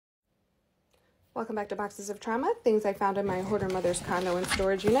Welcome back to Boxes of Trauma, things I found in my hoarder mother's condo and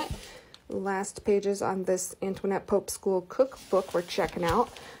storage unit. Last pages on this Antoinette Pope School cookbook we're checking out.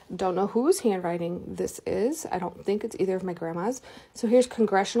 Don't know whose handwriting this is. I don't think it's either of my grandma's. So here's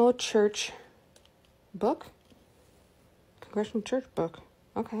Congregational Church book. Congregational Church book.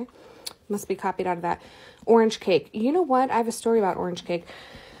 Okay. Must be copied out of that. Orange cake. You know what? I have a story about orange cake.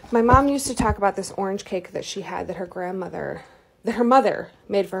 My mom used to talk about this orange cake that she had that her mother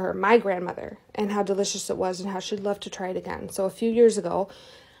made for her, my grandmother, and how delicious it was and how she'd love to try it again. So a few years ago,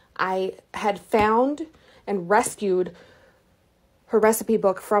 I had found and rescued her recipe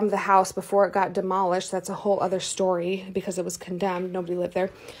book from the house before it got demolished. That's a whole other story because it was condemned. Nobody lived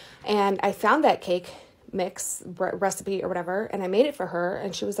there. And I found that cake mix recipe or whatever, and I made it for her,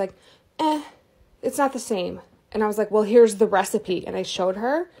 and she was like, it's not the same. And I was like, well, here's the recipe. And I showed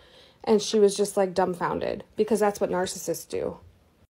her, and she was just like dumbfounded because that's what narcissists do.